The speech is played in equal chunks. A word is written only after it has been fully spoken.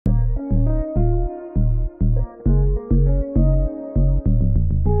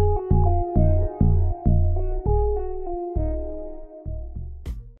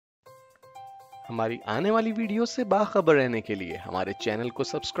हमारी आने वाली वीडियो से बाखबर रहने के लिए हमारे चैनल को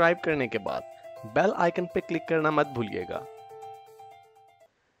सब्सक्राइब करने के बाद बेल आइकन पर क्लिक करना मत भूलिएगा।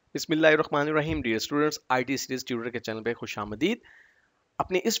 बिस्मिल्लाहिर्रहमानिर्रहीम। Dear students, IT series tutor के चैनल पे खुशामदीद।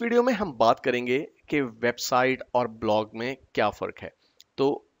 अपनी इस वीडियो में हम बात करेंगे कि वेबसाइट और ब्लॉग में क्या फ़र्क है।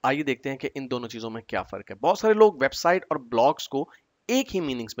 तो आइए देखते हैं कि इन दोनों चीज़ों में क्या फ़र्क है। बहुत सारे लोग वेबसाइट और ब्लॉग्स को एक ही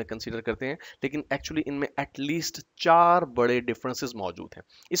मीनिंग्स में कंसीडर करते हैं, लेकिन एक्चुअली इनमें एटलीस्ट 4 बड़े डिफरेंसेस मौजूद हैं।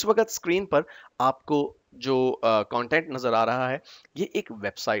 इस वक्त स्क्रीन पर आपको जो कंटेंट नज़र आ रहा है, ये एक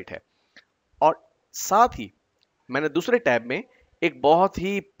वेबसाइट है और साथ ही मैंने दूसरे टैब में एक बहुत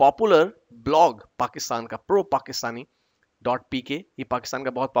ही पॉपुलर ब्लॉग पाकिस्तान का प्रो पाकिस्तानी .pk, ये पाकिस्तान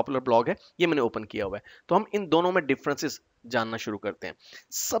का बहुत पॉपुलर ब्लॉग है, ये मैंने ओपन किया हुआ है। तो हम इन दोनों में डिफरेंसेस जानना शुरू करते हैं।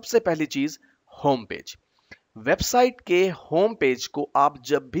 सबसे पहली चीज, होम पेज। वेबसाइट के होम पेज को आप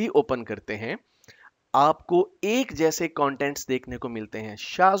जब भी ओपन करते हैं, आपको एक जैसे कंटेंट्स देखने को मिलते हैं।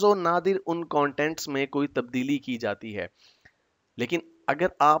 शाज़ो नादिर उन कंटेंट्स में कोई तब्दीली की जाती है। लेकिन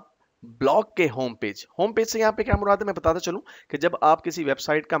अगर आप ब्लॉग के होम पेज से यहाँ पे क्या मुराद है मैं बताता चलूं कि जब आप किसी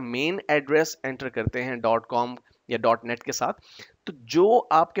वेबसाइट का मेन एड्रेस एंटर करते हैं .com या .net के साथ, तो जो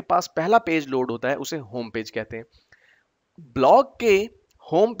आपके पास पहला पेज लोड होता है उसे होम पेज कहते हैं। ब्लॉग के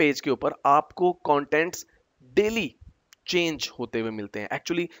होम पेज के ऊपर आपको कंटेंट्स डेली चेंज होते हुए मिलते हैं।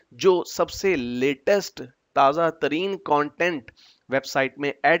 एक्चुअली जो सबसे लेटेस्ट ताज़ा तरीन कंटेंट वेबसाइट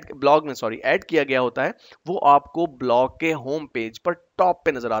में ऐड किया गया होता है, वो आपको ब्लॉग के होम पेज पर टॉप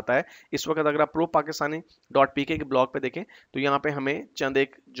पे नजर आता है। इस वक्त अगर आप प्रो पाकिस्तानी .pk के ब्लॉग पे देखें तो यहाँ पे हमें चंद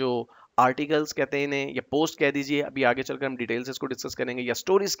एक जो आर्टिकल्स कहते हैं इन्हें, या पोस्ट कह दीजिए, अभी आगे चलकर हम डिटेल से इसको डिस्कस करेंगे, या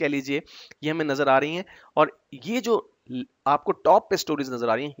स्टोरीज कह लीजिए, ये हमें नजर आ रही हैं। और ये जो आपको टॉप पे स्टोरीज नजर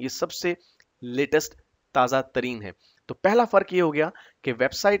आ रही हैं, ये सबसे लेटेस्ट ताज़ा तरीन है। तो पहला फर्क ये हो गया कि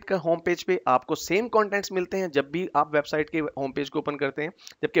वेबसाइट का होम पेज पे आपको सेम कंटेंट्स मिलते हैं जब भी आप वेबसाइट के होम पेज को ओपन करते हैं,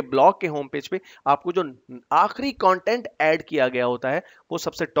 जबकि ब्लॉग के होम पेज पे आपको जो आखिरी कंटेंट ऐड किया गया होता है वो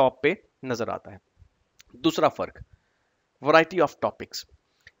सबसे टॉप पे नजर आता है। दूसरा फर्क, वैरायटी ऑफ टॉपिक्स।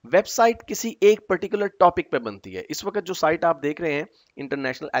 वेबसाइट किसी एक पर्टिकुलर टॉपिक पे बनती है। इस वक्त जो साइट आप देख रहे हैं,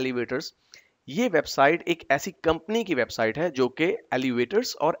 इंटरनेशनल एलिवेटर्स, ये वेबसाइट एक ऐसी कंपनी की वेबसाइट है जो कि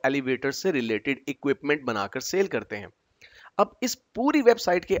एलिवेटर्स और एलिवेटर्स से रिलेटेड इक्विपमेंट बनाकर सेल करते हैं। अब इस पूरी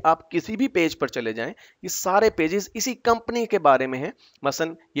वेबसाइट के आप किसी भी पेज पर चले जाएं, ये सारे पेजेस इसी कंपनी के बारे में हैं।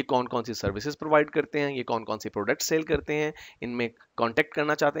 मसलन ये कौन कौन सी सर्विसेज प्रोवाइड करते हैं, ये कौन कौन सी प्रोडक्ट सेल करते हैं, इनमें कांटेक्ट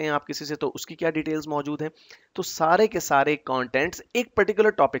करना चाहते हैं आप किसी से तो उसकी क्या डिटेल्स मौजूद हैं। तो सारे के सारे कंटेंट्स एक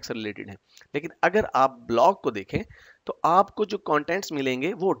पर्टिकुलर टॉपिक से रिलेटेड हैं। लेकिन अगर आप ब्लॉग को देखें तो आपको जो कंटेंट्स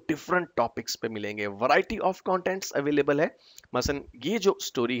मिलेंगे वो डिफरेंट टॉपिक्स पे मिलेंगे। वैरायटी ऑफ कंटेंट्स अवेलेबल है। मसलन ये जो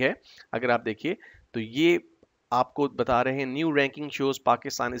स्टोरी है, अगर आप देखिए तो ये आपको बता रहे हैं new ranking shows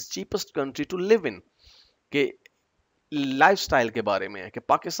Pakistan is cheapest country to live in, के लाइफस्टाइल के बारे में है कि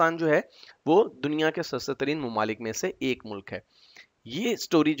पाकिस्तान जो है वो दुनिया के सस्ते तरीन ममालिक में से एक मुल्क है। ये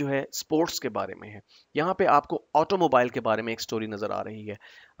स्टोरी जो है स्पोर्ट्स के बारे में है। यहाँ पे आपको ऑटोमोबाइल के बारे में एक स्टोरी नजर आ रही है।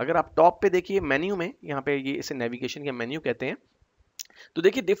 अगर आप टॉप पे देखिए मेन्यू में, यहाँ पे ये इसे नेविगेशन या मेन्यू कहते हैं, तो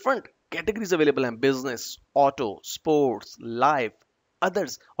देखिए डिफरेंट कैटेगरीज अवेलेबल हैं। Business, auto, sports, life,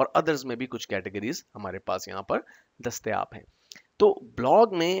 others, और अदर्स में भी कुछ कैटेगरीज हमारे पास यहाँ पर दस्तयाब हैं। तो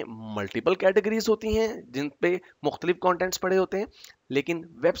ब्लॉग में मल्टीपल कैटेगरीज होती हैं जिन पे मुख्तलिफ कंटेंट्स पड़े होते हैं, लेकिन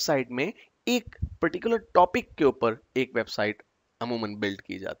वेबसाइट में एक पर्टिकुलर टॉपिक के ऊपर एक वेबसाइट अमूमन बिल्ड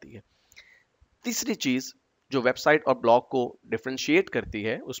की जाती है। तीसरी चीज जो वेबसाइट और ब्लॉग को डिफरेंशिएट करती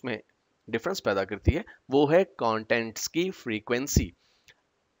है, उसमें डिफरेंस पैदा करती है, वो है कंटेंट्स की फ्रीक्वेंसी।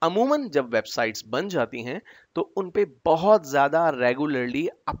 अमूमन जब वेबसाइट्स बन जाती हैं तो उन पे बहुत ज़्यादा रेगुलरली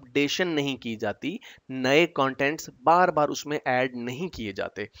अपडेशन नहीं की जाती, नए कंटेंट्स बार बार उसमें ऐड नहीं किए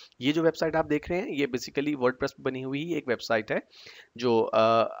जाते। ये जो वेबसाइट आप देख रहे हैं, ये बेसिकली वर्डप्रेस पे बनी हुई एक वेबसाइट है जो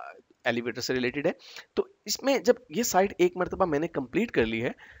एलिवेटर से रिलेटेड है। तो इसमें जब ये साइट एक मरतबा मैंने कंप्लीट कर ली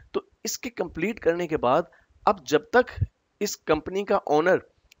है, तो इसके कंप्लीट करने के बाद अब जब तक इस कंपनी का ओनर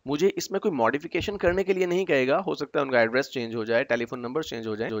मुझे इसमें कोई मॉडिफिकेशन करने के लिए नहीं कहेगा, हो सकता है उनका एड्रेस चेंज हो जाए, टेलीफोन नंबर चेंज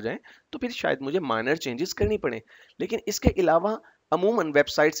हो जाए, तो फिर शायद मुझे माइनर चेंजेस करनी पड़े। लेकिन इसके अलावा अमूमन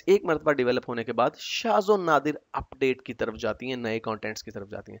वेबसाइट्स एक मरतबा डेवलप होने के बाद शाज़ो नादिर अपडेट की तरफ जाती हैं, नए कंटेंट्स की तरफ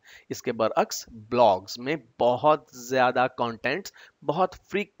जाती हैं। इसके बरअक्स ब्लॉग्स में बहुत ज़्यादा कंटेंट्स बहुत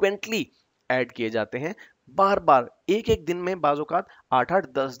फ्रीक्वेंटली ऐड किए जाते हैं। बार बार एक एक दिन में बाज़-औक़ात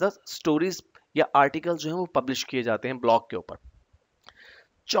 8-8 10-10 स्टोरीज या आर्टिकल जो हैं वो पब्लिश किए जाते हैं ब्लॉग के ऊपर।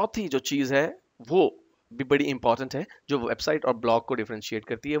 चौथी जो चीज़ है वो भी बड़ी इंपॉर्टेंट है, जो वेबसाइट और ब्लॉग को डिफरेंशिएट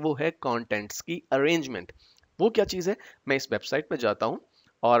करती है, वो है कंटेंट्स की अरेंजमेंट। वो क्या चीज़ है, मैं इस वेबसाइट पे जाता हूँ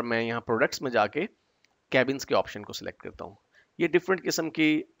और मैं यहाँ प्रोडक्ट्स में जाके कैबिन्स के ऑप्शन को सिलेक्ट करता हूँ। ये डिफरेंट किस्म की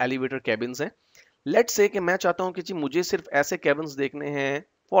एलिवेटर कैबिन्स हैं। लेट्स से कि मैं चाहता हूँ कि जी मुझे सिर्फ ऐसे कैबिन्स देखने हैं,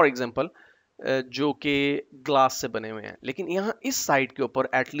 फॉर एग्जांपल जो कि ग्लास से बने हुए हैं, लेकिन यहाँ इस साइट के ऊपर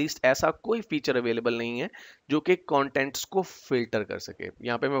एटलीस्ट ऐसा कोई फीचर अवेलेबल नहीं है जो कि कंटेंट्स को फिल्टर कर सके।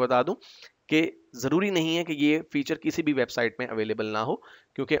 यहाँ पे मैं बता दूं कि ज़रूरी नहीं है कि ये फीचर किसी भी वेबसाइट में अवेलेबल ना हो,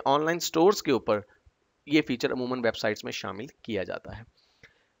 क्योंकि ऑनलाइन स्टोर्स के ऊपर ये फीचर अमूमन वेबसाइट्स में शामिल किया जाता है।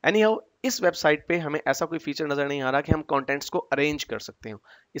 एनी हाउ, इस वेबसाइट पे हमें ऐसा कोई फीचर नज़र नहीं आ रहा कि हम कंटेंट्स को अरेंज कर सकते हो।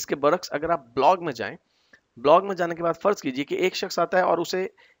 इसके बरक्स अगर आप ब्लॉग में जाएं, ब्लॉग में जाने के बाद फर्ज कीजिए कि एक शख्स आता है और उसे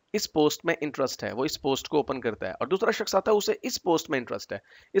इस पोस्ट में इंटरेस्ट है, वो इस पोस्ट को ओपन करता है, और दूसरा शख्स आता है उसे इस पोस्ट में इंटरेस्ट है।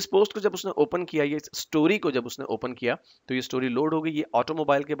 इस पोस्ट को जब उसने ओपन किया, ये स्टोरी को जब उसने ओपन किया, तो ये स्टोरी लोड हो गई। ये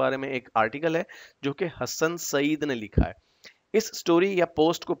ऑटोमोबाइल के बारे में एक आर्टिकल है जो कि हसन सईद ने लिखा है। इस स्टोरी या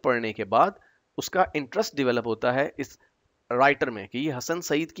पोस्ट को पढ़ने के बाद उसका इंटरेस्ट डेवलप होता है इस राइटर में कि ये हसन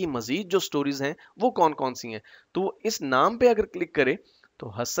सईद की मजीद जो स्टोरीज हैं वो कौन कौन सी हैं। तो वो इस नाम पे अगर क्लिक करे तो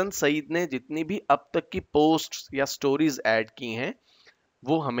हसन सईद ने जितनी भी अब तक की पोस्ट्स या स्टोरीज ऐड की हैं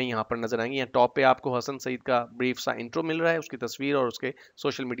वो हमें यहाँ पर नजर आएंगी। यहाँ टॉप पे आपको हसन सईद का ब्रीफ सा इंट्रो मिल रहा है, उसकी तस्वीर और उसके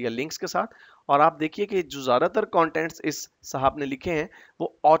सोशल मीडिया लिंक्स के साथ। और आप देखिए कि जो ज़्यादातर कंटेंट्स इस साहब ने लिखे हैं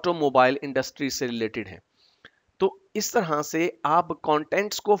वो ऑटोमोबाइल इंडस्ट्री से रिलेटेड हैं। तो इस तरह से आप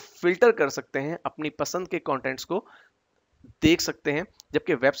कंटेंट्स को फिल्टर कर सकते हैं, अपनी पसंद के कंटेंट्स को देख सकते हैं,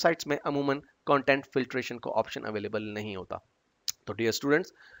 जबकि वेबसाइट्स में अमूमन कंटेंट फिल्ट्रेशन का ऑप्शन अवेलेबल नहीं होता। तो डियर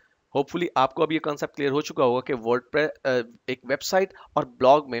स्टूडेंट्स, होपफुली आपको अब ये कॉन्सेप्ट क्लियर हो चुका होगा कि वर्डप्रेस एक वेबसाइट और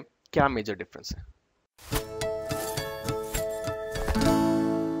ब्लॉग में क्या मेजर डिफरेंस है।